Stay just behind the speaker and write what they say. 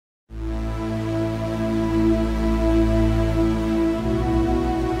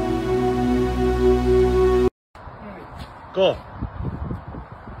Go.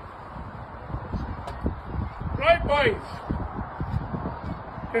 Right, boys.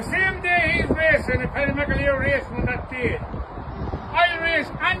 The same day he's racing, if Paddy McAleer racing on that day, I race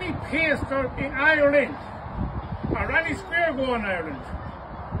any pacer in Ireland, or any square go in Ireland.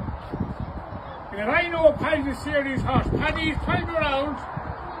 Because I know Paddy's a serious horse. Paddy's 12 years old.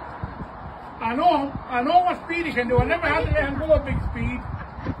 I know what speed he can do. I never had to let him go at big speed.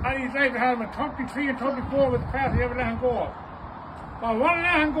 And he's like to have him at 33 and 34 with the class he ever let him go. But when I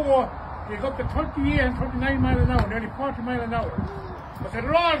let him go, he got up to 38 and 39 miles an hour, nearly 40 miles an hour. But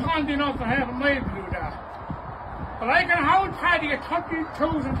they're all gone enough for half a mile to do that. But I can hold Paddy at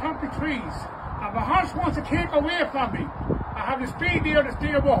 32s and 33s. If a horse wants to take away from me, I have the speed there to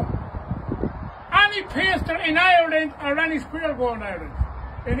stay above. Any pacer in Ireland or any square go in Ireland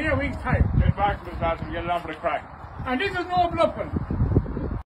in a week's time. Get back to this lad and get it on for the crack. And this is no bluffing.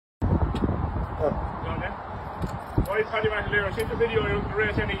 Why is Paddy McAleer? I've seen the video, you look to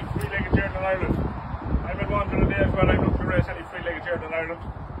race any three-legged journey in Ireland. I went one the day as well, I looked to race any three-legged journey in Ireland.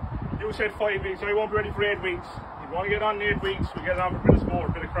 You said 5 weeks, so I won't be ready for 8 weeks. If you want to get on in 8 weeks, we get on for a bit of sport,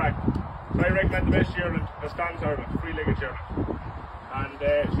 a bit of crack. So I recommend the best yearling that stands Ireland, three-legged journey. And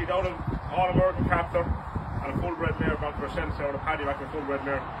she's out of All-American captor and a full-bred mare gone for a sense out of Paddy back with a full-bred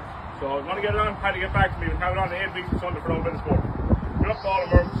mare. So if you want to get it on, Paddy, get back to me. We'll have it on in 8 weeks and Sunday for a bit of sport. Good luck to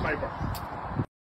All-American Sniper.